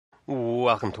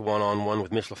Welcome to One on One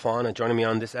with Mitch Lafon, and joining me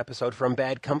on this episode from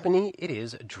Bad Company, it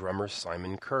is drummer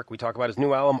Simon Kirke. We talk about his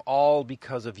new album, All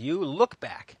Because of You, look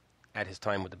back at his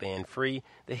time with the band Free,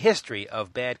 the history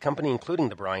of Bad Company, including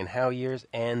the Brian Howe years,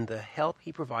 and the help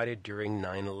he provided during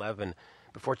 9/11.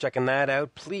 Before checking that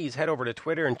out, please head over to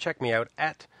Twitter and check me out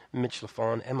at Mitch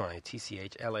Lafon,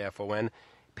 MITCHLAFON,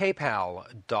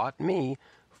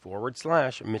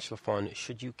 paypal.me/Mitch Lafon,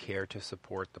 should you care to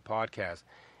support the podcast.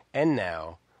 And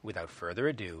now, without further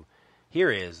ado, here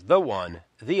is the one,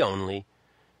 the only,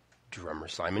 drummer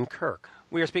Simon Kirke.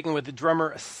 We are speaking with the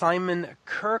drummer Simon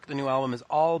Kirke. The new album is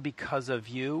All Because of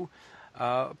You.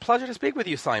 Pleasure to speak with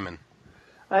you, Simon.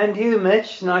 And you,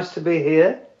 Mitch. Nice to be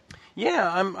here.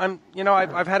 Yeah,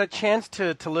 I've had a chance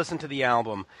to listen to the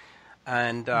album,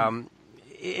 and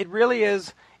it really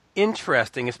is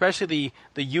interesting, especially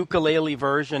the ukulele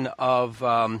version of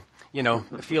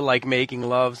Feel Like Making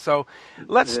Love. So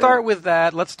let's start with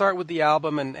that. Let's start with the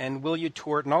album and Will You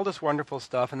Tour It and all this wonderful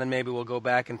stuff, and then maybe we'll go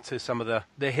back into some of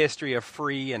the history of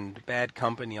Free and Bad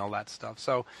Company, all that stuff.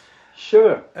 So,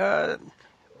 sure.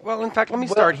 Well, in fact, let me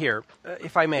start here,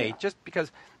 if I may, just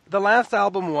because the last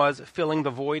album was Filling the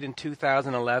Void in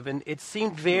 2011. It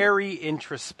seemed very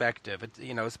introspective,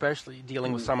 especially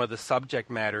dealing with some of the subject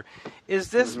matter.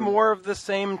 Is this more of the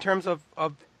same in terms of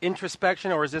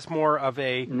introspection, or is this more of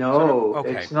a... No,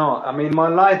 It's not. I mean, my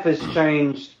life has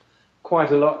changed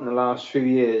quite a lot in the last few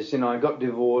years. I got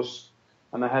divorced,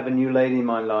 and I have a new lady in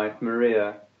my life,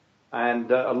 Maria, and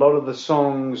a lot of the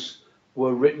songs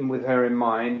were written with her in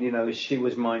mind. She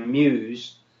was my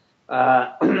muse.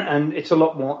 And it's a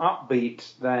lot more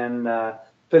upbeat than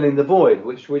Filling the Void,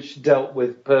 which dealt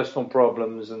with personal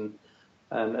problems and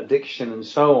addiction and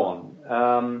so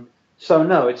on. So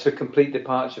no, it's a complete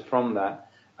departure from that.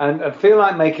 And I Feel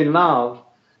Like Making Love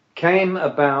came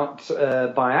about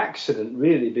by accident,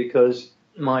 really, because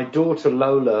my daughter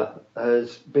Lola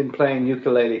has been playing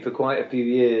ukulele for quite a few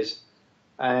years,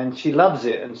 and she loves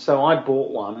it. And so I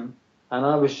bought one, and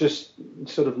I was just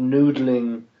sort of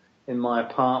noodling in my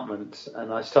apartment,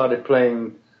 and I started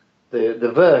playing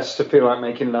the verse to Feel Like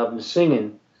Making Love and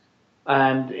singing.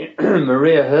 And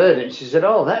Maria heard it, and she said,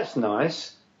 "Oh, that's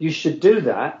nice. You should do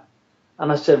that."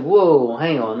 And I said, "Whoa,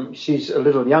 hang on." She's a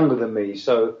little younger than me,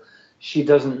 so she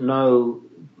doesn't know,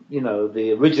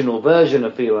 the original version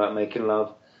of Feel Like Making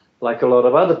Love like a lot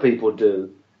of other people do.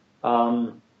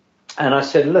 And I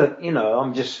said, "Look,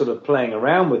 I'm just sort of playing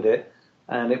around with it,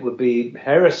 and it would be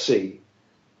heresy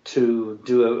to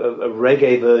do a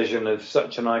reggae version of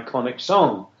such an iconic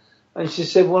song." And she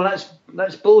said, "Well,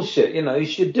 that's bullshit. You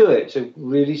should do it. It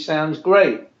really sounds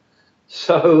great."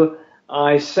 So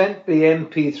I sent the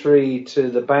MP3 to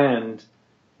the band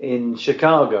in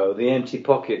Chicago, the Empty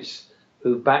Pockets,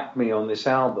 who backed me on this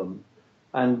album.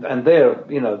 And they're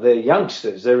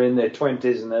youngsters. They're in their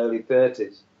 20s and early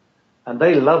 30s. And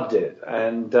they loved it.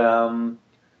 And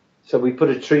so we put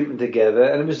a treatment together.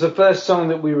 And it was the first song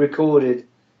that we recorded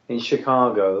in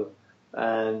Chicago,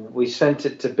 and we sent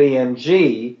it to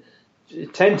BMG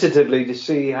tentatively to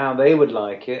see how they would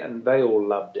like it, and they all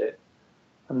loved it.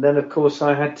 And then, of course,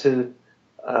 I had to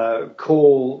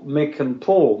call Mick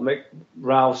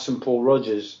Ralphs and Paul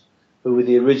Rogers, who were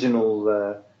the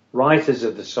original writers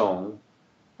of the song,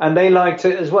 and they liked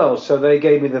it as well, so they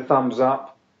gave me the thumbs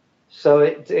up. So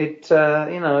it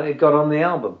got on the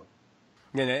album.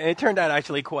 Yeah, it turned out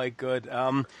actually quite good.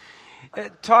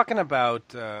 Talking about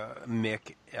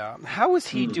Mick, how is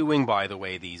he doing, by the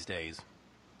way, these days?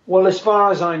 Well, as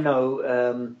far as I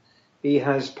know, he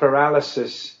has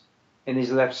paralysis in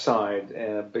his left side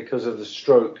because of the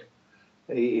stroke,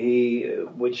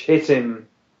 which hit him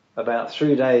about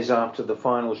 3 days after the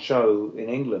final show in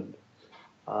England.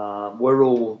 We're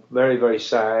all very, very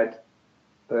sad.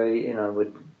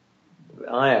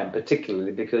 I am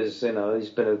particularly, because he's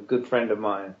been a good friend of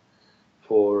mine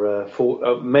for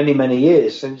many, many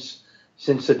years, since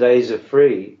the days of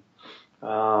Free,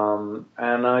 and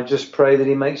I just pray that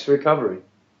he makes recovery.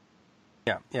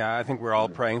 Yeah, I think we're all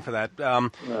praying for that.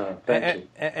 Thank you.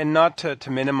 And not to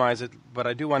minimize it, but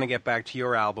I do want to get back to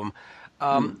your album.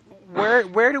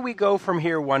 Where do we go from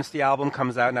here once the album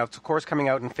comes out? Now, it's of course coming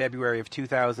out in February of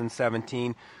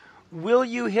 2017. Will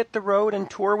you hit the road and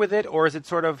tour with it, or is it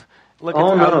sort of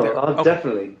out there? I'll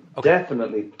definitely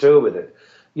tour with it.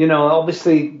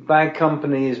 Obviously, Bad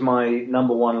Company is my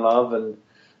number one love, and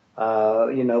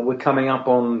we're coming up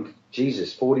on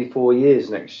 44 years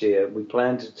next year. We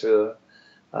plan to tour.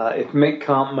 If Mick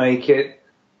can't make it,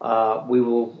 we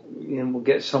will we'll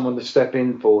get someone to step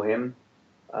in for him.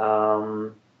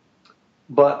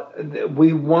 But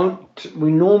we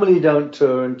normally don't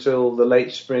tour until the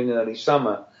late spring, early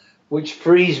summer, which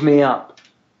frees me up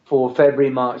for February,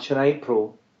 March, and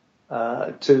April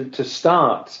to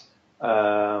start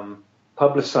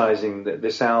publicizing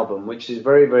this album, which is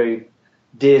very, very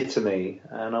dear to me,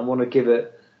 and I want to give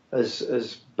it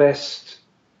as best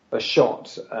a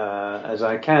shot as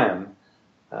I can.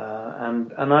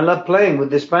 And I love playing with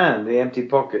this band, the Empty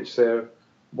Pockets. They're a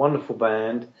wonderful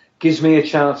band. Gives me a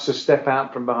chance to step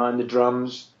out from behind the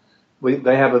drums.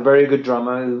 They have a very good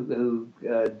drummer who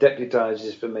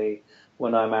deputizes for me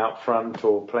when I'm out front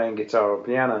or playing guitar or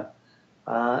piano.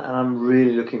 And I'm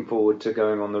really looking forward to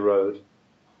going on the road.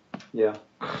 Yeah.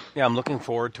 Yeah, I'm looking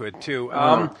forward to it too.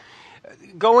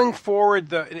 Going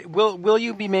forward, will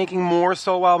you be making more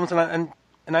solo albums? And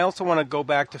I also want to go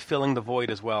back to Filling the Void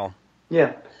as well.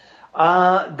 Yeah.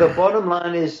 The bottom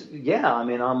line is, I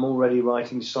mean, I'm already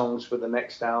writing songs for the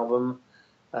next album.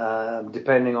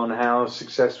 Depending on how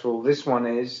successful this one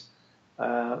is,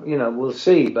 we'll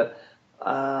see. But,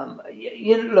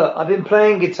 look, I've been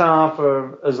playing guitar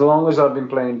for as long as I've been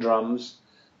playing drums,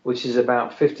 which is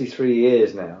about 53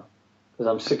 years now, because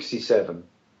I'm 67.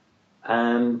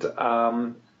 And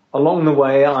along the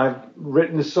way, I've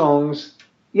written songs.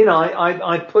 I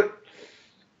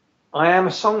am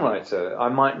a songwriter. I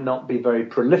might not be very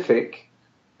prolific,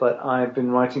 but I've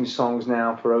been writing songs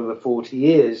now for over 40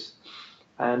 years.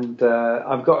 And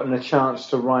I've gotten a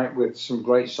chance to write with some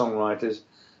great songwriters.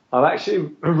 I've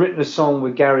actually written a song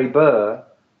with Gary Burr,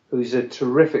 who's a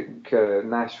terrific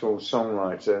Nashville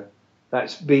songwriter.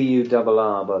 That's Burr,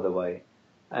 by the way.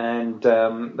 And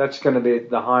that's going to be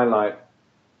the highlight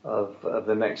of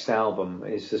the next album,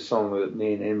 is the song that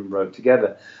me and him wrote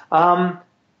together. And,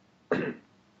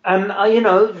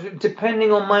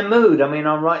 depending on my mood, I mean,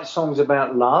 I write songs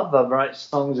about love. I write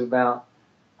songs about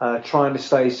trying to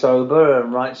stay sober,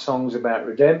 and write songs about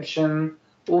redemption,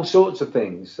 all sorts of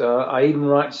things. I even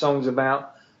write songs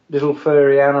about little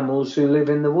furry animals who live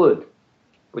in the wood,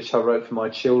 which I wrote for my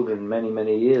children many,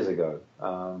 many years ago.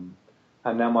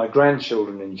 And now my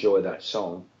grandchildren enjoy that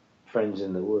song, Friends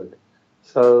in the Wood.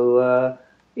 So,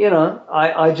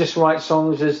 I just write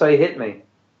songs as they hit me.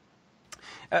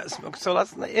 So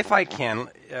if I can,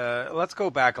 let's go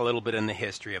back a little bit in the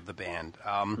history of the band.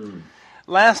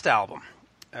 Last album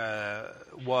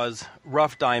was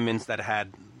Rough Diamonds, that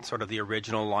had sort of the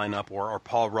original lineup, or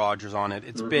Paul Rodgers on it.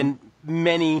 It's been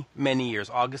many, many years.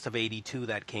 August of '82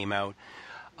 that came out.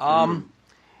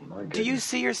 Do you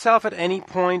see yourself at any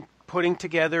point putting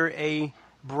together a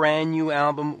brand new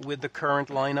album with the current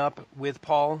lineup with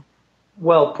Paul?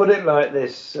 Well, put it like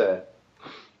this,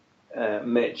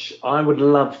 Mitch. I would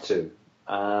love to.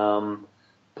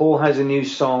 Paul has a new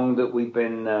song that we've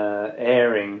been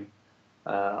airing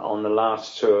on the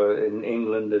last tour in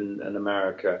England and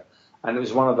America, and it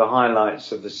was one of the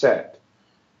highlights of the set.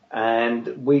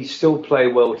 And we still play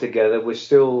well together. We're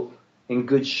still in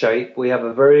good shape. We have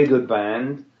a very good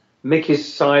band. Mick is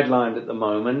sidelined at the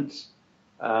moment,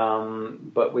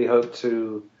 but we hope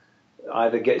to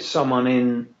either get someone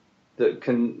in that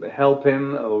can help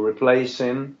him or replace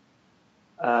him.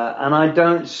 And I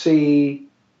don't see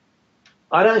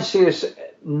us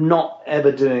not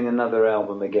ever doing another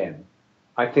album again.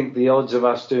 I think the odds of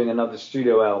us doing another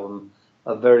studio album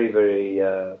are very, very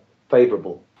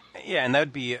favorable. Yeah, and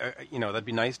that'd be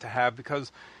nice to have,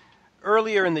 because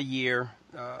earlier in the year,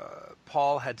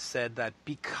 Paul had said that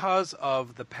because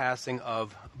of the passing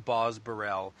of Boz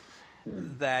Burrrell,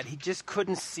 that he just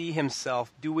couldn't see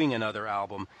himself doing another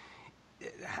album.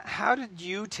 How did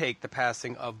you take the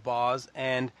passing of Boz,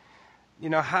 and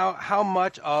how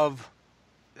much of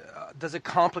does it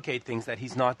complicate things that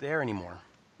he's not there anymore?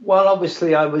 Well,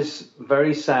 obviously, I was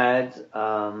very sad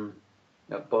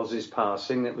at Boz's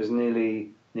passing. It was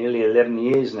nearly 11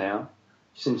 years now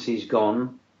since he's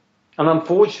gone. And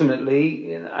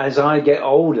unfortunately, as I get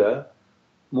older,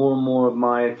 more and more of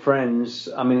my friends,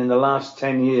 I mean, in the last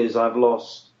 10 years, I've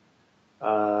lost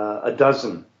a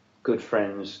dozen good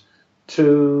friends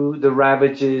to the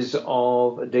ravages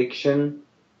of addiction,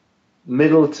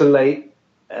 middle to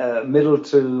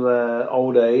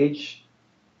old age.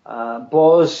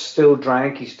 Boz still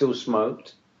drank, he still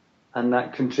smoked, and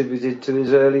that contributed to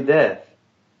his early death.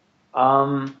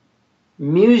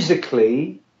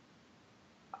 Musically,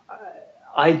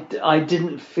 I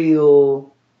didn't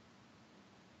feel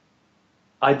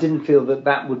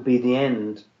that would be the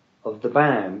end of the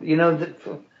band. That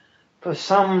for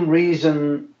some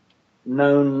reason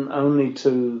known only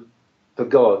to the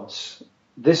gods,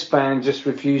 this band just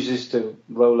refuses to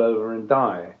roll over and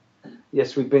die.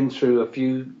 Yes, we've been through a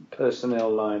few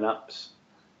personnel lineups,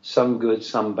 some good,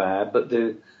 some bad, but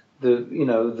the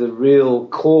real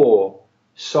core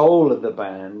soul of the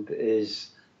band is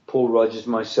Paul Rodgers,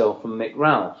 myself, and Mick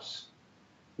Ralphs.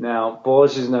 Now,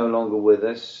 Boz is no longer with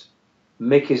us.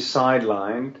 Mick is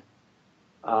sidelined,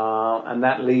 and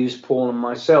that leaves Paul and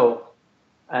myself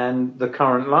and the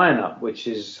current lineup, which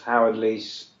is Howard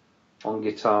Leese on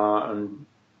guitar and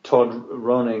Todd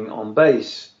Ronning on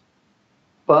bass.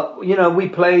 But, we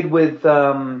played with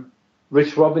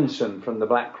Rich Robinson from the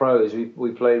Black Crowes.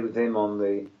 We played with him on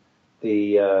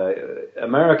the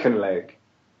American leg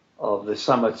of the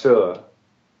summer tour.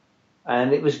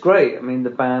 And it was great. I mean, the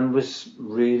band was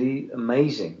really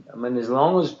amazing. I mean, as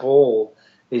long as Paul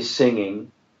is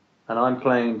singing and I'm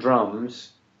playing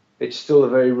drums, it's still a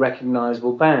very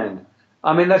recognizable band.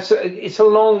 I mean, it's a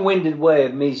long-winded way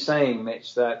of me saying,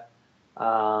 Mitch, that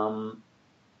the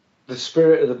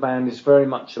spirit of the band is very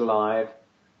much alive,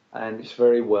 and it's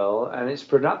very well, and it's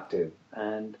productive.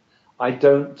 And I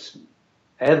don't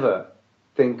ever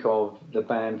think of the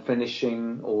band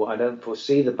finishing, or I don't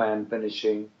foresee the band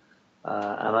finishing.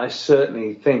 And I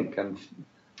certainly think, and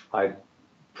I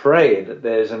pray that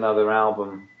there's another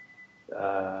album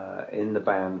in the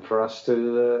band for us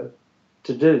to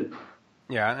do.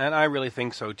 Yeah, and I really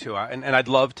think so too, and I'd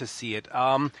love to see it.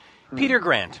 Peter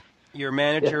Grant, your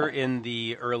manager in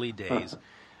the early days.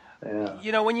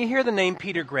 Yeah. When you hear the name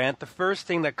Peter Grant, the first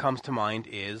thing that comes to mind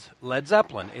is Led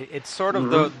Zeppelin. It's sort of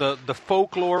the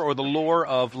folklore or the lore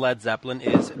of Led Zeppelin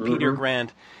is Peter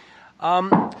Grant.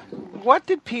 What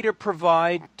did Peter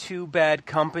provide to Bad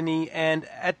Company, and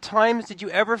at times did you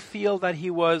ever feel that he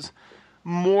was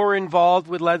more involved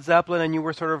with Led Zeppelin and you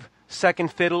were sort of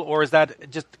second fiddle, or is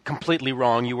that just completely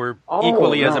wrong? You were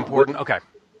equally as important? Okay.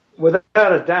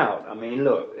 Without a doubt. I mean,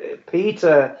 look,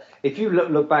 Peter, if you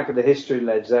look back at the history of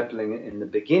Led Zeppelin in the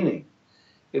beginning,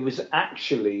 it was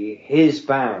actually his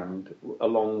band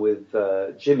along with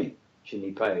Jimmy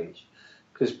Page.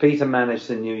 Because Peter managed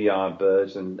the New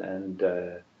Yardbirds and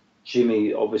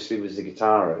Jimmy obviously was the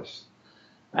guitarist.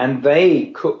 And they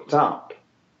cooked up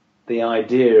the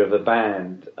idea of a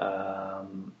band.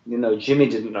 Jimmy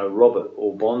didn't know Robert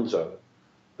or Bonzo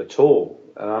at all.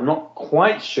 And I'm not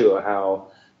quite sure how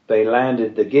they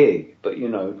landed the gig. But,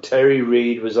 Terry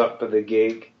Reid was up for the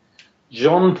gig.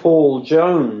 John Paul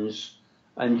Jones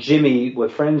and Jimmy were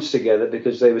friends together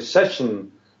because they were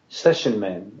session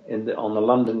men on the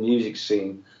London music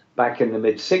scene back in the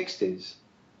mid-'60s.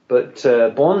 But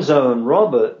Bonzo and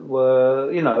Robert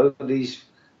were, these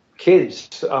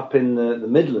kids up in the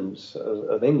Midlands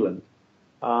of England.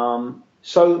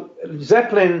 So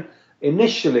Zeppelin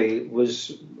initially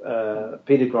was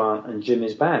Peter Grant and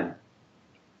Jimmy's band.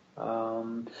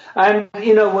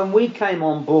 When we came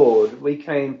on board, we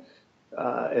came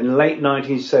in late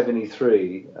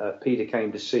 1973, Peter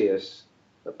came to see us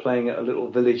playing at a little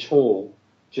village hall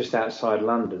just outside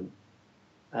London.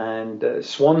 And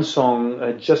Swan Song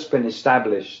had just been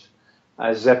established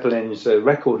as Zeppelin's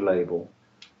record label.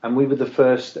 And we were the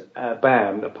first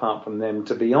band, apart from them,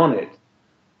 to be on it.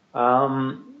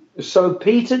 So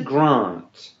Peter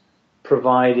Grant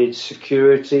provided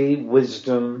security,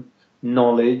 wisdom,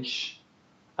 knowledge,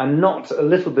 and not a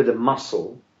little bit of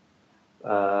muscle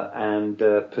and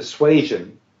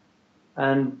persuasion.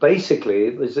 And basically,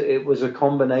 it was a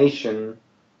combination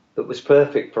that was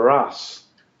perfect for us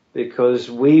because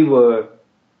we were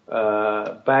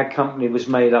Bad Company was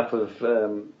made up of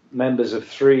members of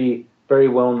three very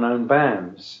well-known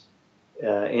bands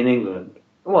in England.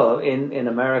 Well, in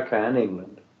America and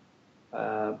England.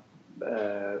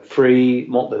 Free,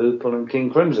 Mott the Hoople, and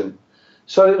King Crimson.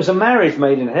 So it was a marriage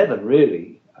made in heaven,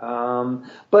 really.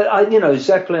 But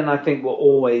Zeppelin, I think, were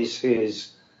always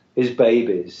his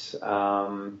babies,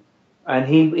 and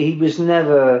he was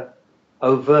never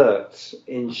overt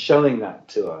in showing that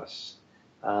to us.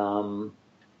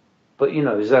 But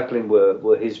Zeppelin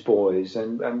were his boys,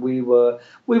 and we were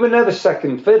never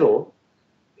second fiddle.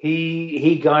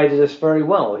 He guided us very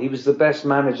well. He was the best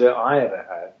manager I ever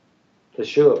had, for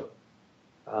sure.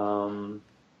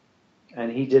 And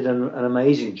he did an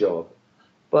amazing job.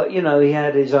 But, he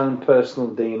had his own personal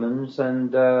demons,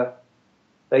 and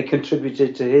they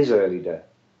contributed to his early death.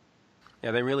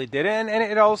 Yeah, they really did. And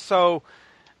it also,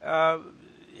 not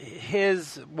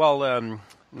his,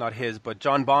 but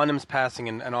John Bonham's passing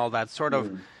and all that sort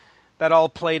of, that all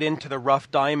played into the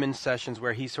Rough Diamond sessions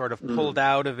where he sort of pulled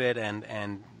out of it,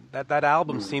 and that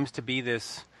album seems to be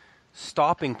this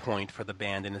stopping point for the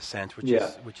band in a sense,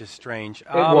 which is strange.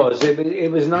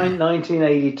 It was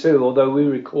 1982, although we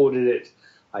recorded it,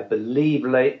 I believe,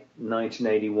 late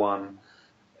 1981,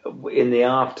 in the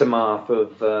aftermath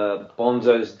of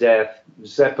Bonzo's death,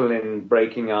 Zeppelin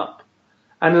breaking up,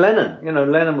 and Lennon.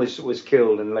 Lennon was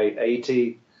killed in late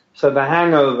 80, so the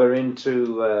hangover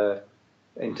into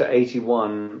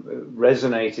 81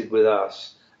 resonated with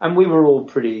us, and we were all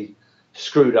pretty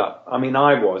screwed up. I mean,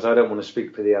 I don't want to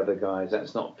speak for the other guys.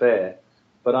 That's not fair.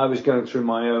 But I was going through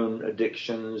my own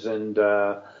addictions, and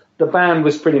the band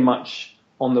was pretty much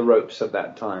on the ropes at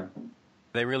that time.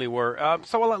 They really were.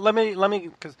 Let me,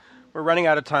 because we're running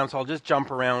out of time, so I'll just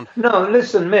jump around. No,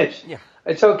 listen, Mitch. Yeah.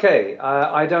 It's okay.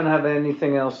 I don't have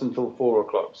anything else until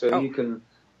 4:00, so you can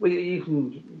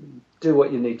do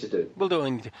what you need to do. We'll do what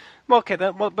we need to. Well, okay,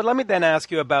 but let me then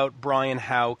ask you about Brian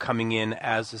Howe coming in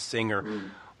as a singer.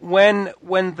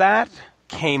 When that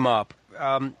came up,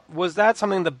 was that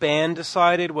something the band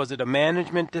decided? Was it a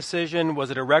management decision?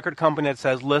 Was it a record company that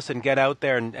says, listen, get out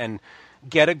there and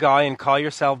get a guy and call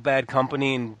yourself Bad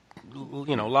Company and,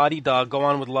 la-di-da, go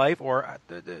on with life? Or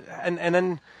and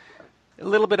then a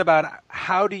little bit about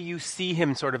how do you see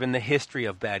him sort of in the history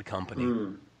of Bad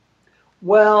Company?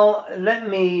 Well, let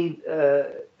me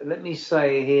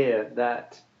say here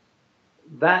that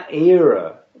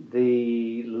era,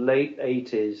 the late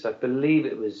 80s, I believe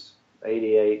it was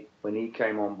 88 when he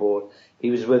came on board. He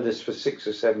was with us for 6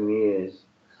 or 7 years.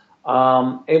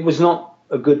 It was not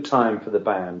a good time for the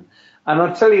band. And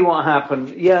I'll tell you what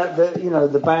happened. Yeah,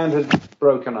 the band had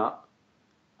broken up.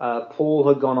 Paul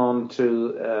had gone on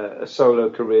to a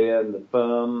solo career in the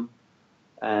firm,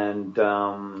 and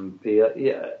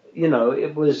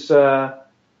it was a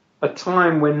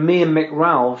time when me and Mick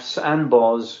Ralphs and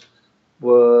Boz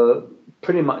were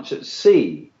pretty much at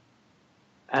sea.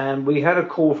 And we had a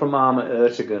call from Armand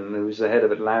Ertegun, who was the head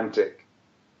of Atlantic,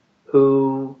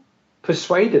 who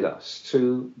persuaded us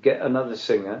to get another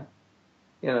singer.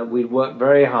 We'd worked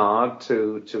very hard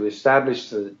to establish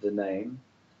the name.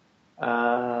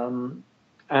 And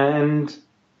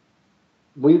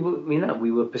we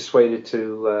were persuaded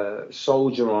to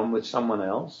soldier on with someone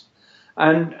else.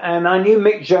 And I knew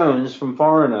Mick Jones from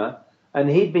Foreigner, and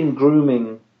he'd been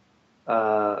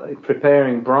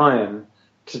preparing Brian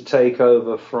to take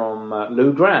over from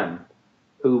Lou Gramm,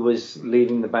 who was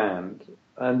leading the band.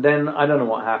 And then I don't know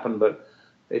what happened, but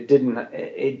it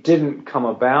didn't come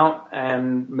about.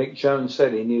 And Mick Jones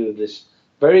said he knew this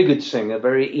very good singer,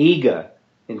 very eager,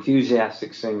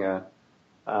 enthusiastic singer,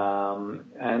 and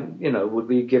would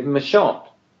we give him a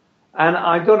shot? And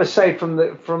I got to say, from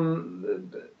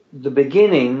the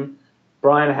beginning,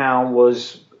 Brian Howe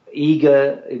was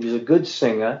eager. He was a good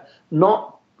singer,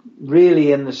 not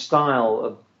really in the style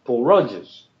of Paul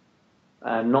Rodgers,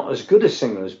 and not as good a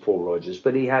singer as Paul Rodgers,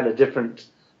 but he had a different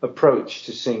approach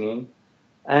to singing,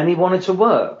 and he wanted to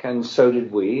work, and so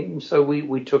did we, and so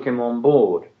we took him on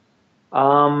board.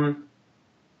 But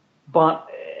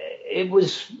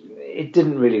it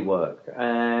didn't really work,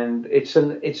 and it's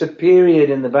a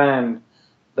period in the band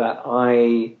that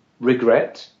I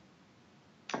regret.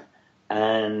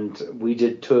 And we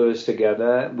did tours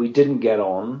together. We didn't get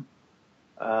on.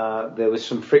 There was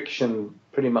some friction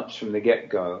pretty much from the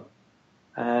get-go.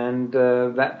 And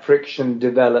that friction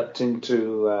developed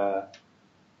into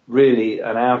really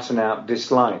an out-and-out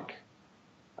dislike,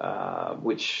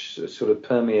 which sort of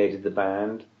permeated the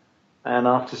band. And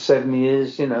after 7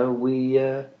 years,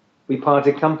 we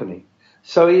parted company.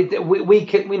 So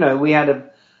we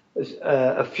had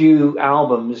a few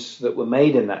albums that were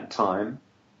made in that time,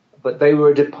 but they were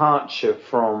a departure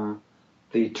from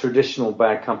the traditional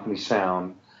Bad Company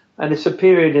sound. And it's a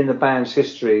period in the band's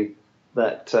history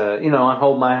that, I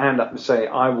hold my hand up and say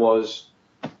I was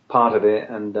part of it,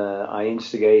 and I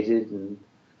instigated and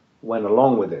went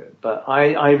along with it. But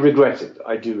I regret it.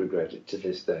 I do regret it to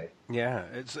this day. Yeah,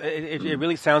 it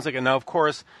really sounds like it. Now, of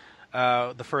course,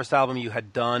 the first album you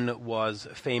had done was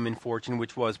Fame and Fortune,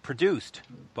 which was produced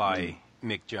by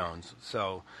Mick Jones.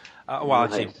 So,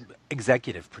 actually,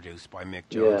 executive produced by Mick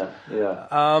Jones.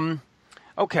 Yeah.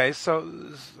 Okay, so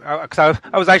cause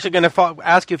I was actually going to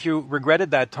ask you if you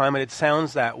regretted that time, and it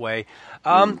sounds that way.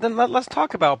 Then let's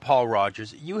talk about Paul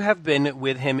Rodgers. You have been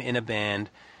with him in a band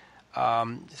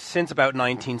since about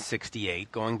 1968,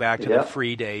 going back to the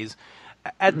Free days.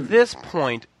 At this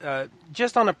point,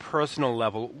 just on a personal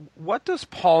level, what does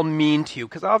Paul mean to you?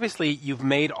 Because obviously you've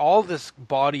made all this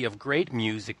body of great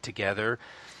music together.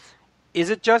 Is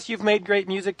it just you've made great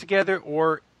music together,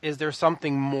 or is there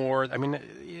something more? I mean,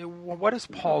 what does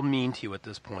Paul mean to you at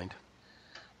this point?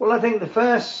 Well, I think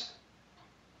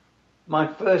my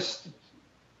first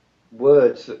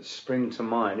words that spring to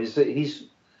mind is that he's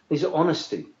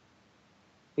honesty.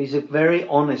 He's a very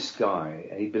honest guy.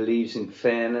 He believes in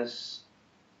fairness.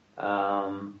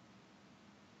 And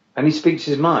he speaks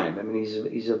his mind. I mean,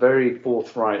 he's a very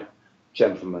forthright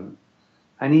gentleman,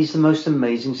 and he's the most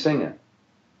amazing singer.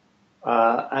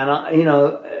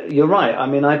 And you're right. I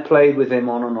mean, I played with him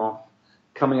on and off,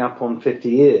 coming up on 50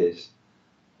 years,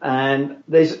 and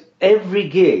there's every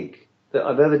gig that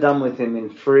I've ever done with him in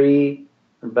Free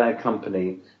and Bad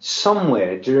Company,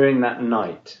 somewhere during that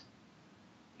night,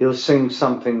 he'll sing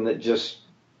something that just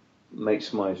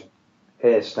makes my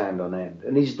hair stand on end.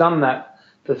 And he's done that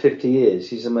for 50 years.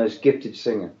 He's the most gifted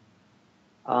singer.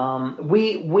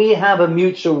 We have a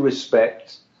mutual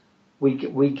respect.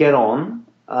 We get on,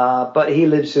 but he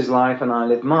lives his life and I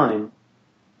live mine.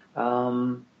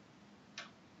 And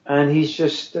he's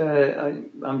just,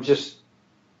 I'm just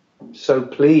so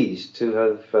pleased to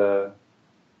have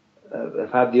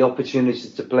had the opportunity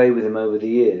to play with him over the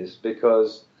years,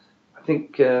 because I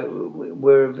think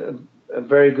we're a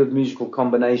very good musical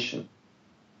combination.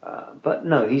 But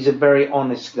no, he's a very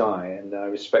honest guy, and I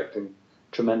respect him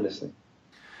tremendously.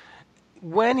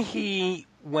 When he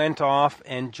went off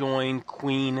and joined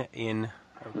Queen in,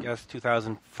 I guess,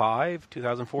 2004,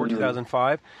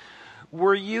 2005,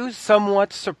 were you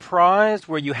somewhat surprised?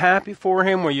 Were you happy for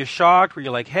him? Were you shocked? Were you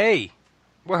like, hey,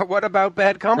 what about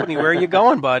Bad Company? Where are you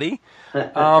going, buddy?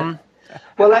 Well,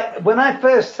 when I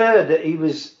first heard that he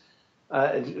was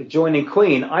joining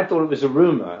Queen, I thought it was a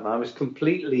rumor, and I was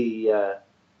completely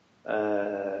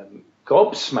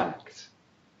gobsmacked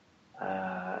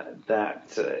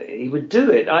that he would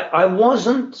do it. I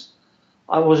wasn't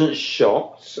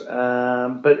shocked,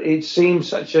 but it seemed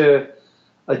such a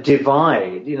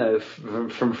divide,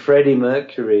 from Freddie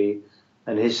Mercury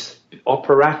and his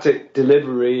operatic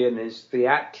delivery and his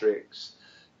theatrics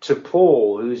to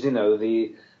Paul, who's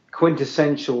the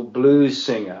quintessential blues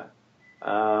singer.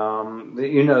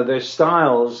 Their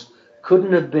styles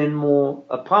couldn't have been more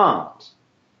apart.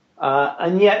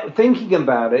 And yet, thinking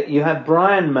about it, you have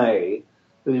Brian May,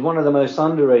 who's one of the most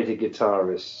underrated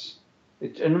guitarists,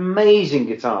 an amazing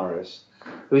guitarist,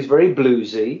 who's very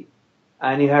bluesy.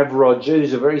 And you have Roger,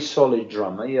 who's a very solid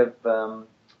drummer. You have,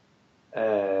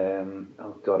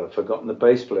 I've forgotten the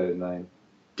bass player's name.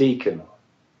 Deacon.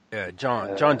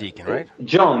 John Deacon, right?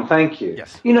 John, thank you.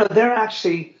 Yes. They're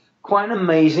actually quite an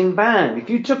amazing band. If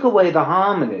you took away the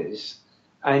harmonies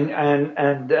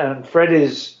and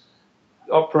Freddie's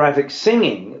operatic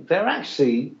singing, they're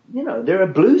actually, they're a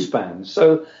blues band.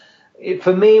 So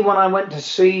for me, when I went to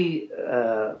see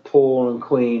Paul and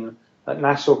Queen at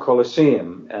Nassau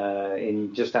Coliseum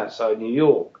in just outside New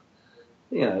York,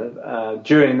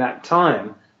 during that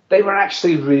time, they were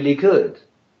actually really good.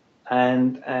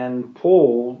 And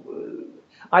Paul,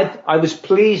 I was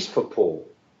pleased for Paul.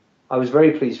 I was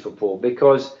very pleased for Paul,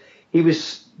 because he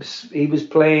was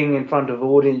playing in front of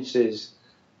audiences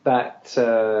that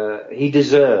he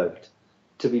deserved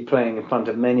to be playing in front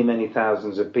of many, many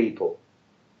thousands of people.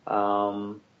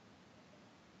 And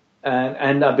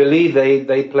I believe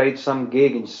they played some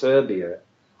gig in Serbia.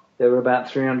 There were about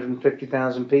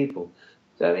 350,000 people.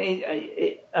 So,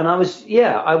 and I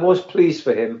was pleased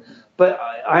for him. But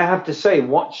I have to say,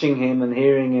 watching him and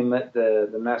hearing him at the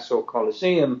Nassau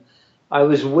Coliseum, I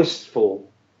was wistful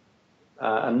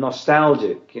and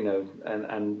nostalgic,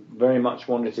 and very much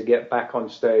wanted to get back on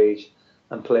stage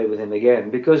and play with him again,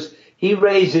 because he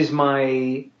raises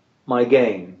my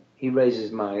game. He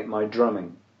raises my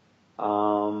drumming.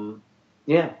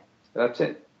 That's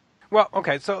it. Well,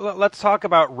 okay, so let's talk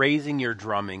about raising your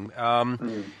drumming.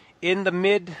 In the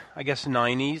mid,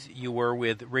 90s, you were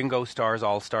with Ringo Starr's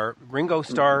Ringo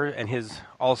Starr and his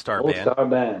All-Star Band. All-Star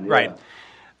Band, yeah. Right.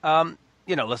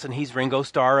 Listen, he's Ringo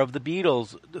Starr of the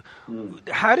Beatles.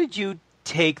 How did you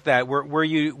take that? Were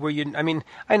you? I mean,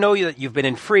 I know that you've been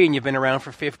in Free and you've been around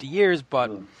for 50 years,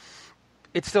 but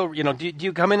it's still, do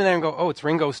you come in there and go, oh, it's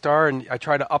Ringo Starr, and I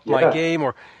try to up my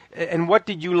game, and what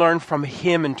did you learn from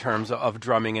him in terms of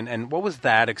drumming, and what was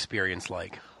that experience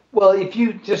like? Well, if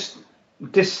you just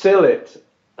distill it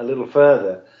a little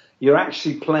further, you're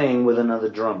actually playing with another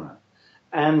drummer.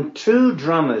 And two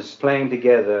drummers playing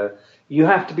together, you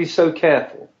have to be so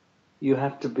careful. You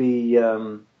have to be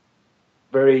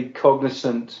very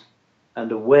cognizant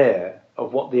and aware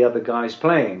of what the other guy's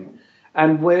playing.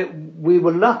 And we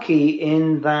were lucky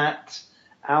in that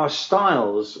our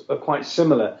styles are quite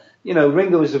similar.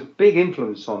 Ringo was a big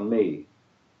influence on me,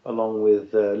 along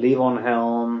with Lafon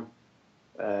Helm,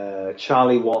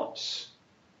 Charlie Watts,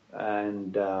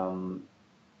 and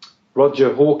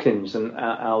Roger Hawkins and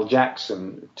Al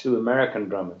Jackson, two American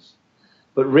drummers.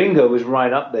 But Ringo was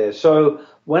right up there. So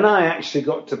when I actually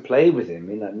got to play with him,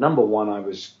 number one, I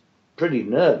was pretty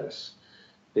nervous,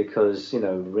 because,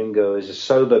 Ringo is a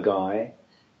sober guy.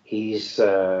 He's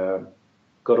got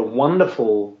a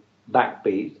wonderful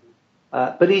backbeat,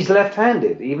 but he's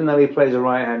left-handed. Even though he plays a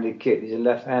right-handed kit, he's a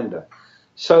left-hander.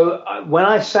 So when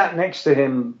I sat next to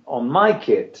him on my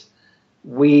kit,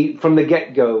 from the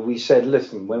get-go, we said,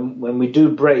 listen, when we do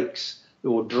breaks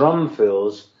or drum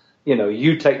fills,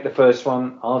 you take the first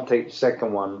one, I'll take the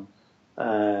second one,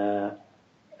 and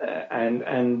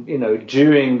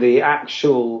during the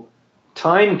actual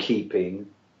timekeeping,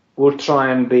 we'll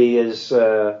try and be as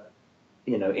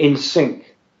in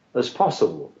sync as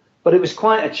possible. But it was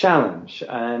quite a challenge,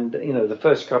 and the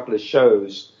first couple of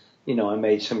shows, I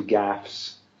made some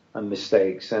gaffes and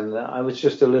mistakes, and I was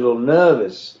just a little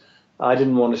nervous. I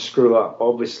didn't want to screw up,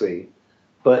 obviously,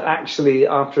 but actually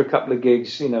after a couple of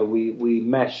gigs, we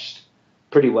meshed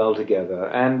pretty well together,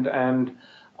 and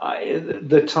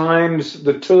the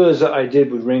tours that I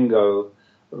did with Ringo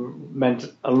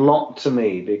meant a lot to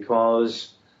me, because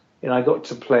I got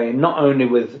to play not only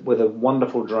with a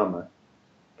wonderful drummer,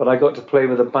 but I got to play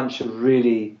with a bunch of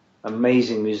really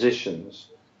amazing musicians.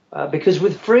 Because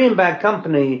with Free and Bad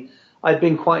Company, I'd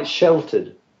been quite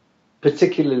sheltered,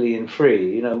 particularly in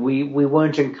Free. We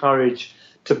weren't encouraged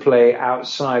to play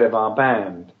outside of our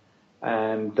band.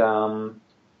 And,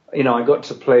 I got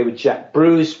to play with Jack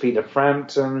Bruce, Peter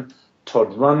Frampton,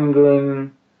 Todd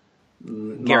Rundgren,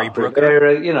 Gary Mark Brooker,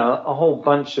 Rivera, a whole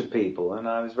bunch of people, and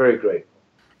I was very grateful.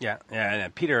 Yeah.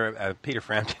 Peter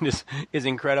Frampton is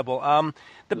incredible.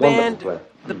 The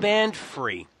band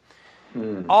Free.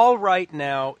 All Right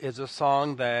Now is a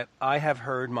song that I have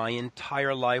heard my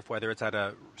entire life, whether it's at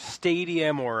a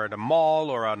stadium or at a mall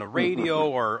or on a radio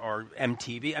or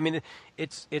MTV. I mean,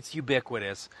 it's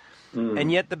ubiquitous.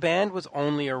 And yet the band was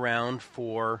only around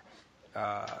for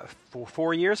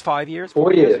 4 years, 5 years?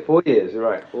 4 years. 4 years,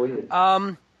 right, 4 years.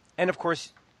 And of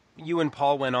course, you and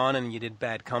Paul went on and you did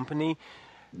Bad Company.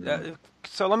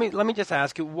 So let me just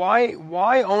ask you,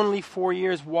 why only 4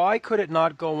 years? Why could it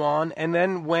not go on? And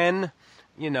then when,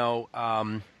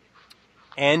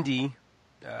 Andy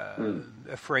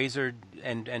Fraser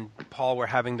and Paul were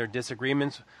having their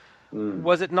disagreements,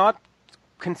 was it not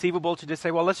conceivable to just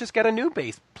say, well, let's just get a new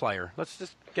bass player. Let's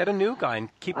just get a new guy and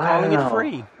keep calling it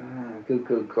Free?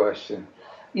 Good question.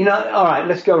 All right,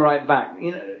 let's go right back.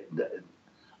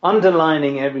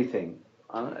 Underlining everything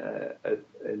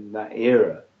in that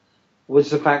era was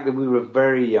the fact that we were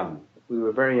very young. We were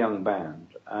a very young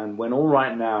band. And when All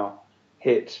Right Now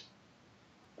hit,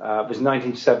 it was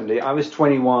 1970. I was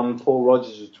 21. Paul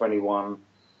Rodgers was 21.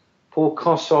 Paul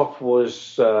Kossoff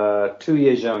was 2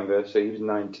 years younger, so he was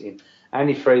 19.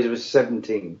 Andy Fraser was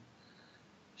 17.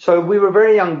 So we were a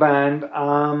very young band,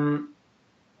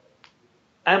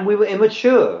 and we were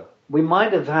immature. We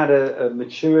might have had a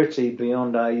maturity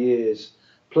beyond our years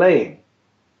playing,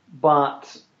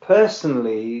 but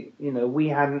personally, we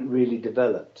hadn't really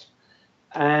developed.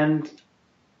 And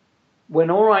when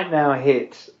All Right Now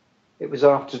hit, it was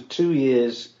after 2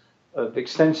 years of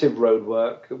extensive road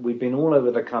work. We'd been all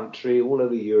over the country, all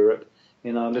over Europe,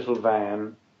 in our little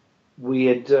van. We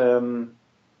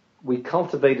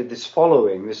cultivated this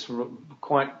following, this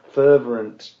quite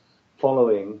fervent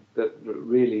following that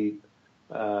really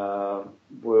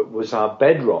was our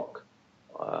bedrock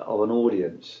of an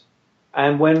audience.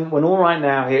 And when All Right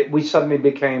Now hit, we suddenly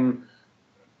became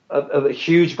a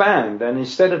huge band. And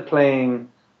instead of playing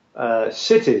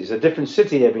cities, a different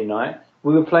city every night,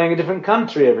 we were playing a different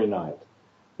country every night.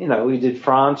 We did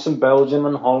France and Belgium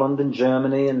and Holland and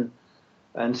Germany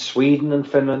and Sweden and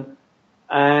Finland.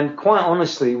 And quite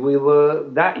honestly,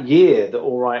 that year that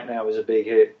All Right Now was a big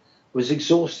hit was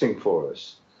exhausting for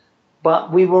us.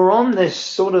 But we were on this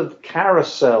sort of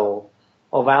carousel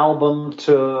of album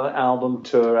tour, album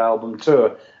tour, album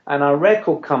tour. And our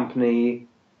record company,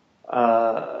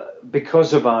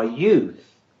 because of our youth,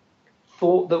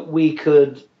 thought that we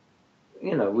could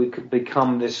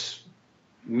become this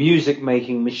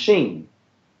music-making machine.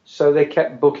 So they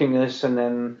kept booking us, and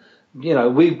then,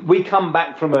 we come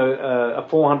back from a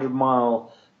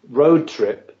 400-mile road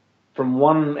trip from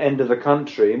one end of the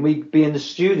country, and we'd be in the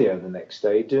studio the next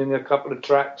day doing a couple of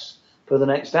tracks for the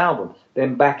next album,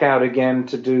 then back out again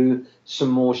to do some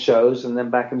more shows, and then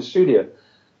back in the studio.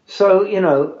 So,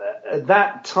 at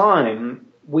that time,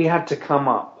 we had to come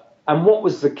up. And what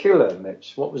was the killer,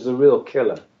 Mitch? What was the real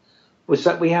killer? Was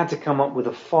that we had to come up with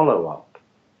a follow-up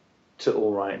to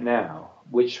All Right Now,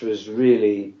 which was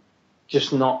really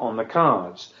just not on the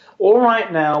cards. All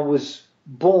Right Now was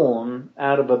born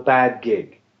out of a bad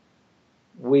gig.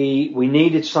 We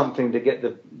needed something to get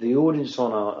the audience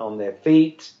on their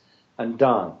feet and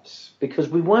dance, because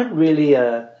we weren't really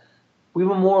we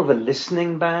were more of a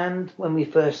listening band when we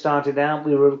first started out.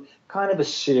 We were kind of a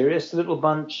serious little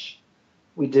bunch.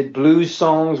 We did blues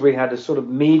songs. We had a sort of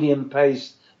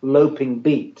medium-paced, loping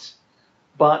beat,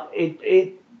 but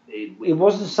it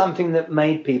wasn't something that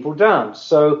made people dance.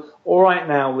 So All Right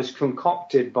Now was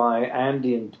concocted by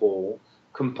Andy and Paul,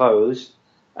 composed,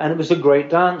 and it was a great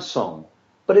dance song.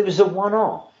 But it was a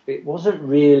one-off. It wasn't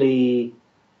really.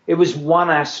 It was one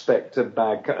aspect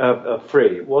of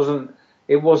Free. It wasn't.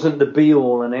 It wasn't the be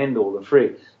all and end all of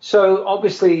Free. So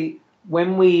obviously,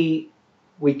 when we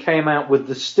came out with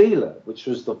the Stealer, which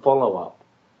was the follow up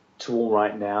to All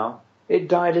Right Now, it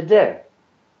died a death.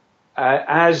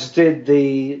 As did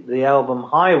the album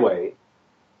Highway,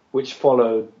 which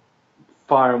followed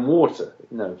Fire and Water,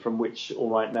 from which All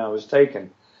Right Now was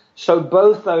taken. So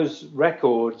both those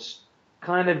records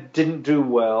kind of didn't do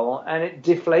well, and it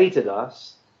deflated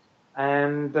us.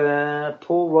 And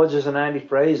Paul Rodgers and Andy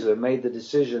Fraser made the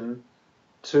decision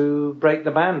to break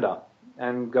the band up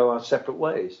and go our separate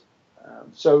ways.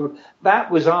 So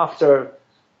that was after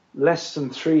less than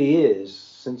 3 years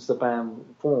since the band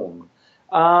formed.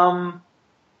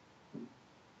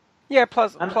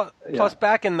 Plus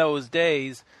back in those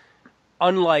days,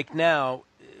 unlike now,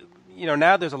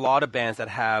 now there's a lot of bands that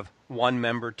have one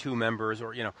member, two members,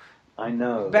 or I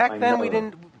know. Back then we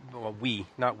didn't. Well,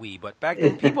 not we, but back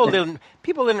then people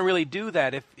didn't really do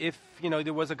that. If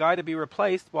there was a guy to be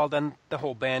replaced, well then the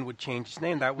whole band would change its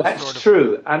name. That's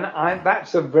true, and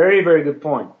that's a very, very good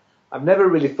point. I've never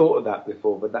really thought of that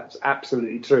before, but that's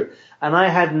absolutely true. And I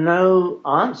had no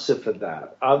answer for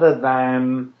that other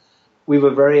than we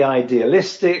were very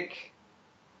idealistic,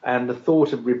 and the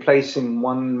thought of replacing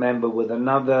one member with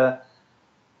another.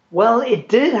 Well, it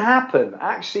did happen.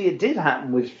 Actually, it did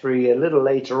happen with Free a little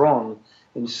later on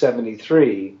in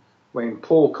 '73 when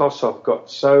Paul Kossoff got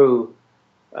so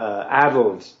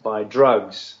addled by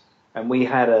drugs, and we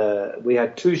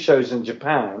had 2 shows in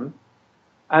Japan,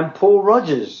 and Paul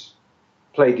Rodgers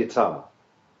played guitar,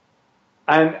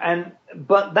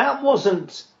 but that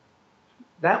wasn't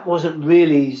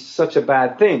really such a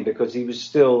bad thing because he was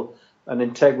still an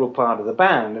integral part of the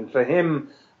band, and for him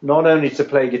not only to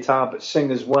play guitar but sing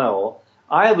as well,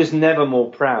 I was never more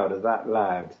proud of that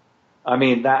lad. I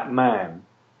mean, that man,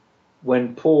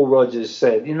 when Paul Rodgers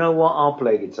said, you know what, I'll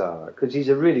play guitar, because he's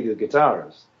a really good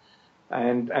guitarist.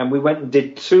 And we went and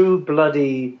did 2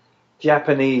 bloody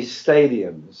Japanese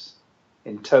stadiums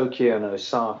in Tokyo and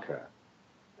Osaka.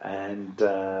 And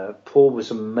Paul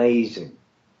was amazing.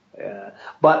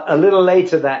 But a little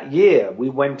later that year, we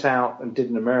went out and did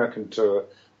an American tour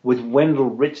with Wendell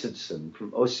Richardson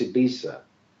from Osibisa.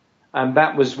 And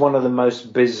that was one of the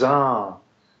most bizarre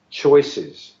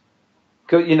choices.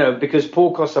 Because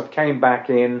Paul Kossoff came back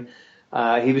in,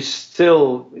 he was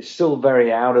still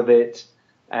very out of it,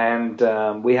 and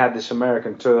we had this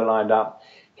American tour lined up.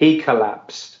 He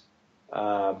collapsed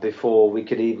before we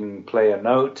could even play a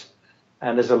note,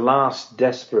 and as a last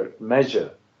desperate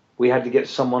measure, we had to get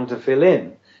someone to fill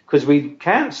in, because we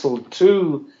cancelled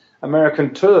 2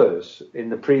 American tours in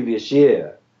the previous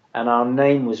year, and our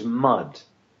name was mud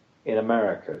in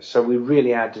America, so we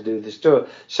really had to do this tour.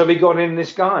 So we got in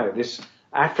this guy, this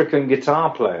African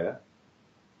guitar player,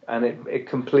 and it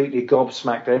completely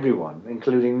gobsmacked everyone,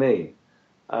 including me.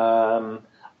 But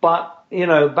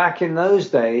back in those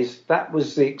days, that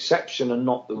was the exception and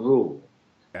not the rule.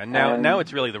 And now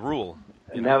it's really the rule.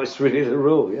 Now it's really the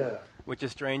rule, yeah. Which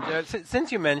is strange.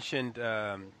 Since you mentioned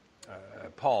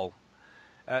Paul,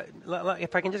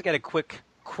 if I can just get a quick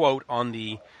quote on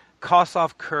the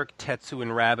Kossoff, Kirk, Tetsu,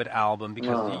 and Rabbit album,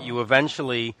 because you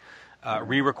eventually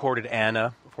re-recorded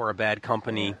Anna for A Bad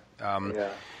Company.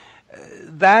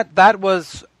 That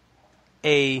was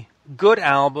a good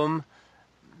album,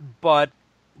 but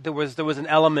there was an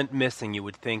element missing, you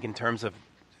would think, in terms of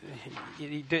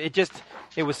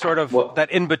it was sort of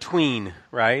that in between,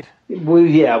 right?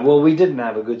 Well, we didn't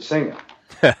have a good singer.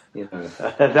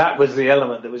 That was the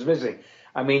element that was missing.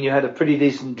 I mean, you had a pretty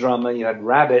decent drummer. You had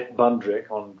Rabbit Bundrick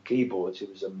on keyboards. He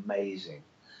was amazing.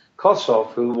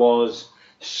 Kossoff, who was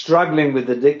struggling with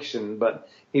addiction, but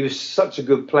he was such a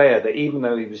good player that even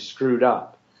though he was screwed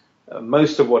up,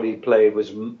 most of what he played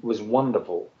was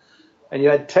wonderful. And you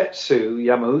had Tetsu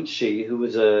Yamauchi, who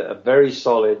was a very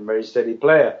solid and very steady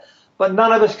player. But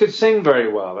none of us could sing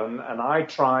very well. And I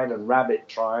tried, and Rabbit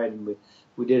tried, and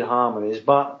we did harmonies.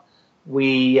 But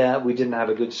we didn't have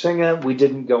a good singer. We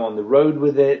didn't go on the road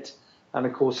with it. And,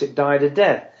 of course, it died a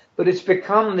death. But it's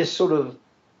become this sort of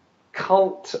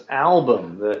cult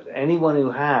album that anyone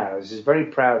who has is very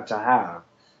proud to have,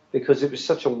 because it was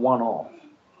such a one-off.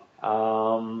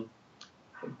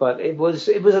 But it was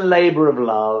a labor of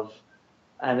love,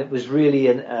 and it was really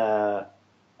a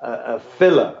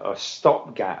filler, a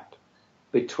stopgap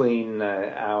between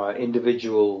our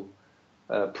individual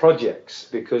projects,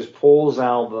 because Paul's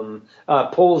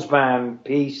band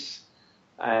Peace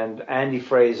and Andy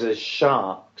Fraser's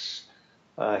Sharks,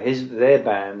 their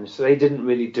bands, they didn't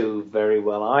really do very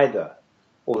well either,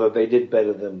 although they did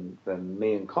better than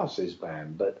me and Koss's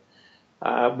band. But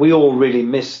we all really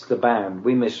missed the band.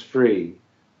 We missed Free.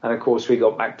 And of course, we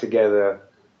got back together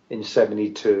in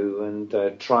 '72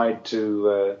 and tried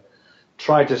to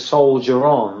soldier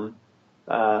on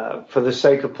for the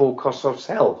sake of Paul Kossoff's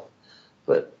health.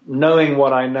 But knowing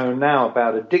what I know now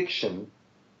about addiction,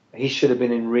 he should have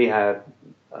been in rehab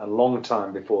a long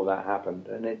time before that happened,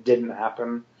 and it didn't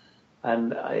happen,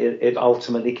 and it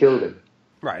ultimately killed him.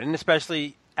 Right, and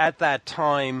especially at that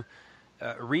time,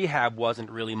 rehab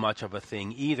wasn't really much of a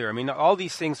thing either. I mean, all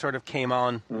these things sort of came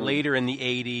on later in the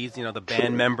 '80s. You know, the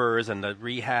band members and the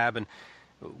rehab, and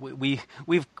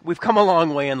we've come a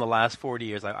long way in the last 40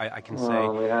 years. I can say.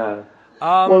 Oh, we have.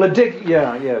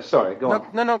 Well, sorry, go on.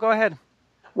 No, go ahead.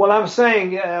 Well, I'm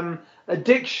saying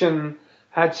addiction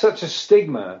had such a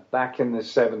stigma back in the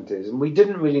 '70s, and we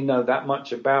didn't really know that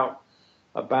much about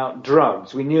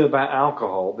drugs. We knew about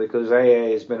alcohol because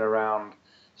AA has been around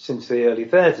since the early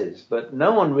 '30s, but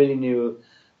no one really knew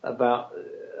about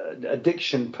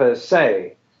addiction per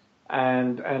se.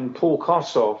 And Paul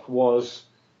Kossoff was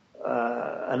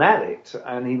an addict,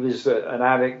 and he was an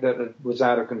addict that was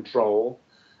out of control.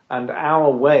 And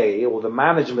our way, or the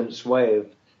management's way of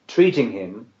treating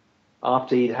him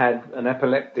after he'd had an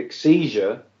epileptic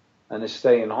seizure and a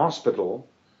stay in hospital,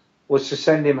 was to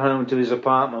send him home to his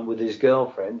apartment with his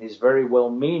girlfriend, his very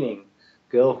well-meaning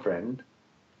girlfriend,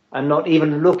 and not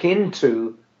even look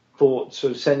into thoughts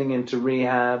of sending him to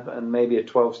rehab and maybe a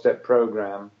 12-step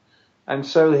program. And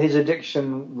so his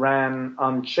addiction ran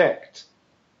unchecked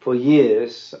for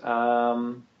years.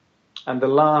 And the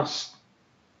last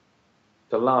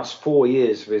 4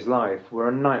 years of his life were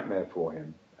a nightmare for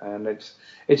him. And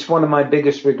it's one of my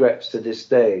biggest regrets to this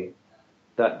day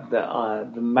that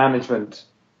the management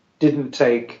didn't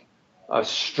take a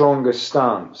stronger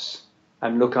stance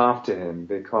and look after him,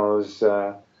 because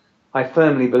I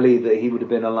firmly believe that he would have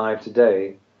been alive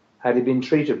today had he been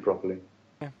treated properly.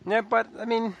 Yeah, but I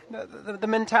mean, the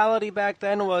mentality back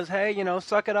then was, hey,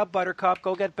 suck it up, Buttercup,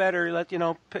 go get better.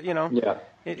 Yeah,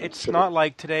 it's not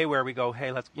like today where we go,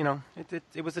 hey, let's,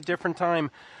 it was a different time.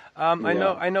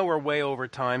 I know we're way over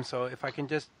time, so if I can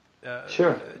just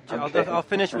sure, I'll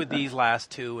finish with these last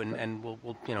two, and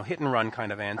we'll hit and run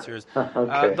kind of answers.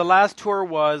 Okay. The last tour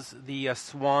was the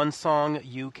Swan Song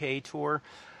UK tour.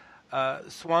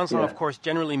 Swan Song, of course,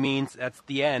 generally means that's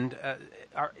the end.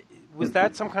 Was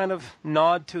that some kind of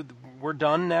nod to we're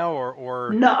done now,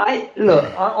 or?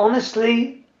 No,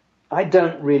 honestly, I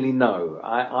don't really know.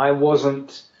 I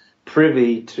wasn't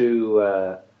privy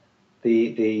to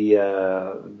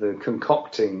the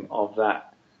concocting of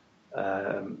that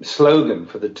slogan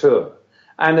for the tour.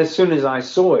 And as soon as I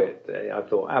saw it, I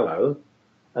thought, hello,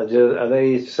 are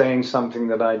they saying something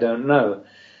that I don't know?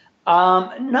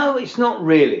 No, it's not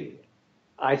really.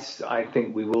 I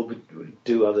think we will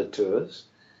do other tours.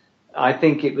 I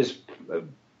think it was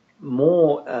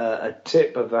more a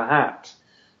tip of the hat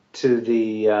to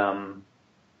the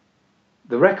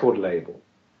record label,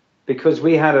 because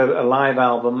we had a live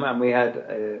album, and we had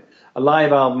a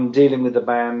live album dealing with the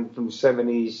band from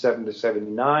 '77 to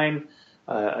 '79,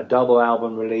 a double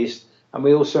album released, and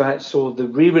we also saw the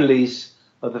re-release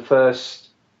of the first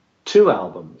two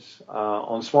albums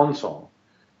on Swan Song.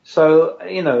 So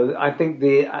I think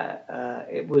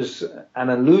it was an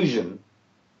allusion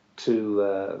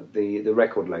to the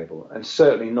record label, and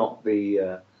certainly not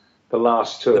the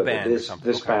last tour that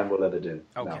this band will ever do.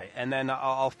 Okay, no. And then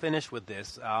I'll finish with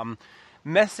this.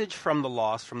 Message from the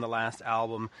Lost from the last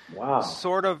album. Wow.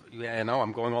 Sort of,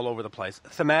 I'm going all over the place.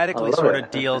 Thematically sort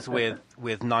of deals with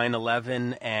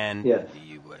 9/11 and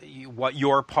what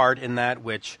your part in that,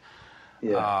 which,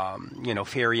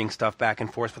 ferrying stuff back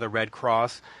and forth for the Red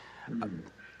Cross.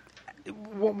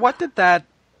 What did that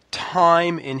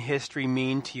time in history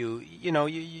mean to you?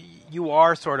 You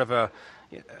are sort of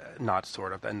not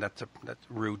sort of, and that's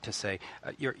rude to say.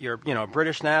 You're a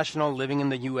British national living in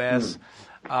the U.S.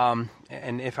 And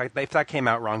if that came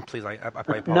out wrong, please, I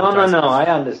apologize. No, I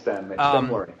understand, Mitch. Don't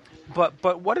worry.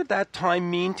 But what did that time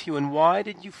mean to you, and why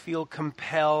did you feel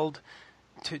compelled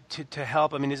to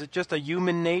help? I mean, is it just a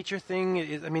human nature thing?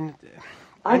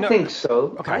 I think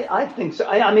so. Okay. I think so.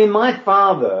 I mean, my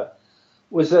father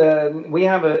was we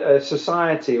have a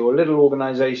society or a little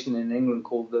organization in England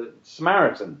called the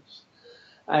Samaritans.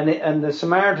 And the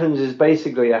Samaritans is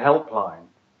basically a helpline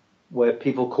where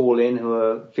people call in who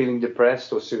are feeling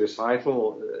depressed or suicidal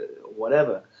or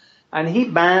whatever. And he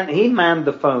manned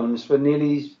the phones for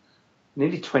nearly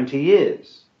 20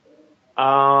 years.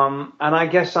 And I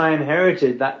guess I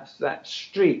inherited that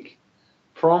streak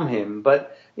from him.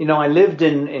 But, I lived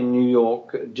in New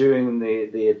York during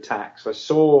the attacks. I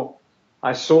saw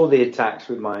the attacks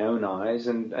with my own eyes,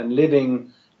 and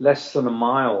living less than a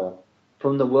mile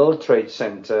from the World Trade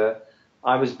Center,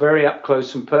 I was very up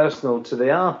close and personal to the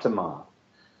aftermath.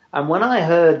 And when I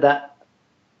heard that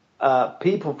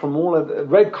people from all over,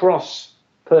 Red Cross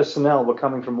personnel were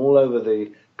coming from all over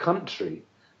the country,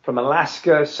 from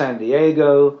Alaska, San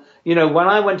Diego. You know, when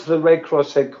I went to the Red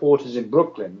Cross headquarters in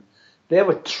Brooklyn, there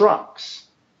were trucks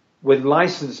with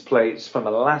license plates from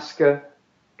Alaska,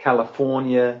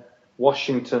 California,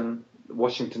 Washington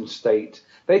State.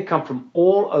 They'd come from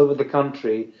all over the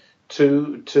country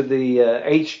to the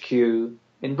HQ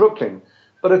in Brooklyn.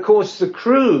 But of course, the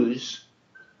crews,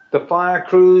 the fire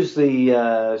crews,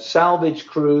 the salvage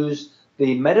crews,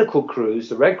 the medical crews,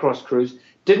 the Red Cross crews,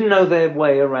 didn't know their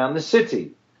way around the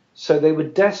city. So they were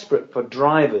desperate for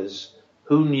drivers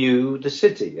who knew the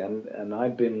city. And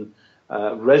I've been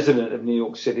resident of New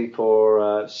York City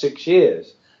for 6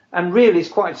 years. And really, it's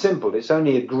quite simple. It's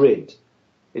only a grid.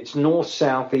 It's north,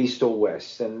 south, east, or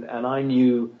west. And I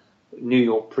knew New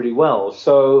York pretty well.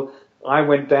 So I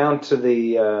went down to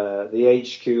the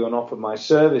HQ and offered my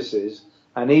services.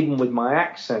 And even with my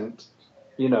accent,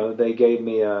 you know, they gave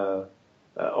me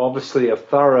obviously a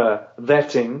thorough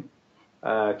vetting,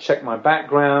 checked my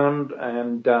background,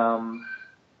 and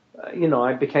you know,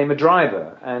 I became a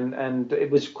driver. And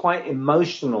it was quite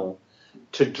emotional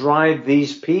to drive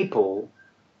these people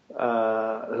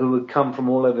who had come from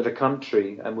all over the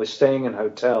country and were staying in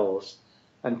hotels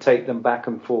and take them back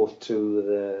and forth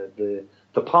to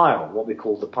the pile, what we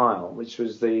called the pile, which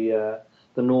was the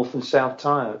North and South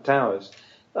Towers.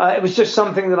 It was just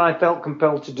something that I felt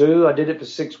compelled to do. I did it for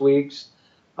 6 weeks,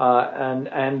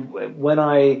 and when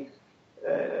I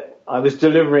was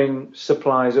delivering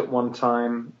supplies at one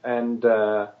time, and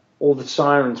all the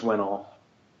sirens went off,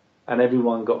 and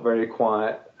everyone got very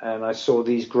quiet, and I saw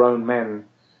these grown men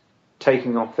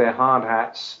taking off their hard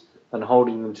hats and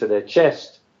holding them to their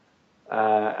chest,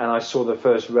 and I saw the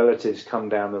first relatives come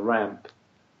down the ramp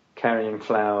carrying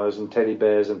flowers and teddy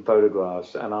bears and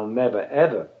photographs, and I'll never,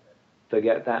 ever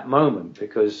forget that moment,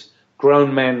 because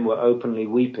grown men were openly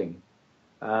weeping.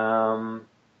 And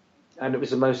it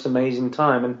was the most amazing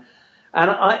time.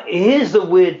 And here's the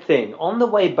weird thing. On the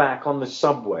way back on the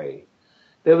subway,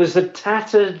 there was a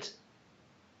tattered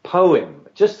poem,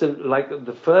 just like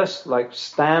the first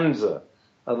stanza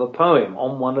of a poem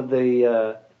on one of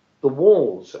the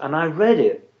walls. And I read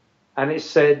it, and it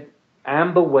said,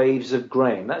 "Amber waves of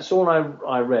grain." That's all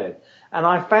I read. And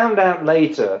I found out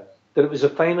later that it was a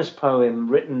famous poem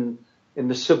written in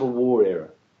the Civil War era.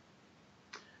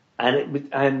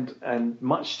 And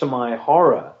much to my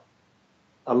horror,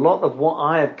 a lot of what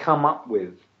I had come up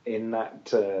with in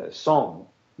that song,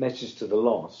 "Message to the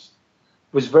Lost,"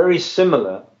 was very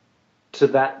similar to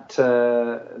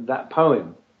that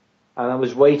poem. And I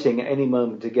was waiting at any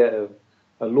moment to get a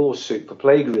lawsuit for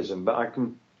plagiarism, but I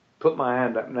can put my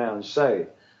hand up now and say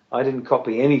I didn't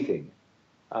copy anything.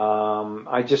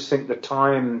 I just think the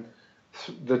time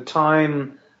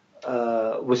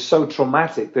was so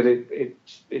traumatic that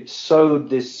it sowed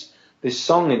this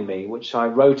song in me, which I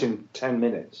wrote in 10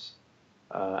 minutes.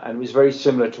 And it was very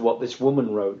similar to what this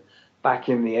woman wrote back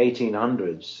in the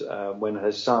 1800s when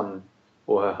her son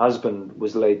or her husband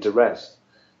was laid to rest.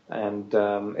 And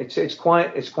it's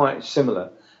quite similar.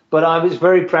 But I was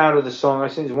very proud of the song. I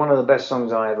think it's one of the best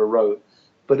songs I ever wrote.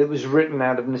 But it was written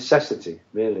out of necessity,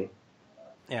 really.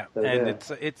 Yeah, So, and yeah.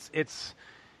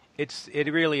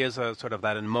 it really is a sort of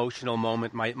that emotional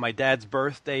moment. My dad's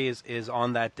birthday is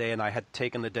on that day, and I had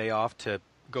taken the day off to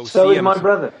go see him. So is my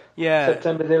brother. Yeah,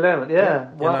 September the 11th. Yeah,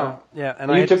 wow. You know, yeah,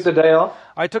 and you took the day off?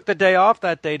 I took the day off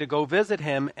that day to go visit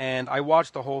him, and I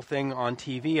watched the whole thing on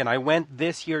TV. And I went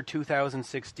this year,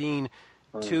 2016,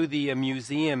 to the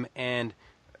museum, and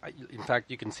in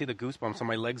fact, you can see the goosebumps on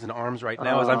my legs and arms right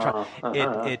now as I'm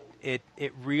trying.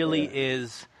 It really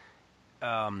is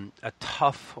a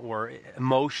tough or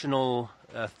emotional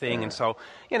thing, and so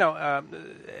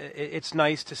it's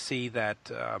nice to see that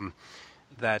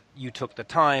that you took the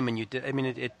time and you did. I mean,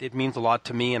 it means a lot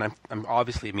to me, and I'm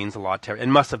obviously it means a lot to. It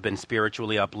must have been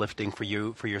spiritually uplifting for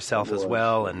yourself as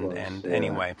well.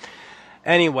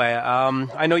 Anyway,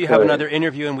 I know you have another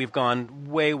interview, and we've gone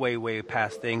way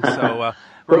past things. So,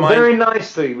 very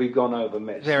nicely we've gone over,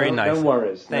 Mitch. Very nice. No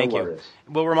worries. Thank you.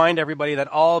 We'll remind everybody that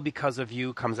All Because of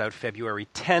You comes out February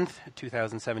 10th,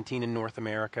 2017 in North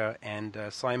America. And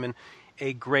Simon,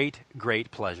 a great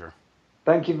pleasure.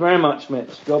 Thank you very much,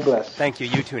 Mitch. God bless. Thank you.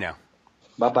 You too now.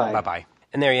 Bye-bye. Bye-bye.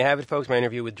 And there you have it, folks, my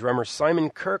interview with drummer Simon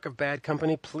Kirke of Bad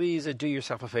Company. Please do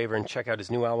yourself a favor and check out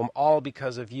his new album, All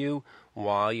Because of You.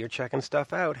 While you're checking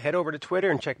stuff out, head over to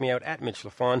Twitter and check me out at Mitch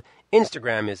Lafon.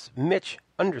 Instagram is Mitch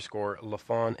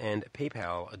Lafon and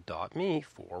PayPal.me/Mitch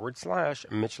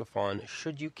Lafon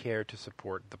should you care to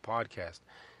support the podcast.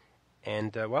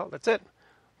 And, well, that's it.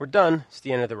 We're done. It's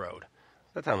the end of the road.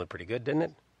 That sounded pretty good, didn't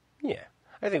it? Yeah.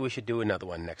 I think we should do another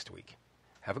one next week.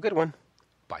 Have a good one.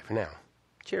 Bye for now.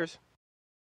 Cheers.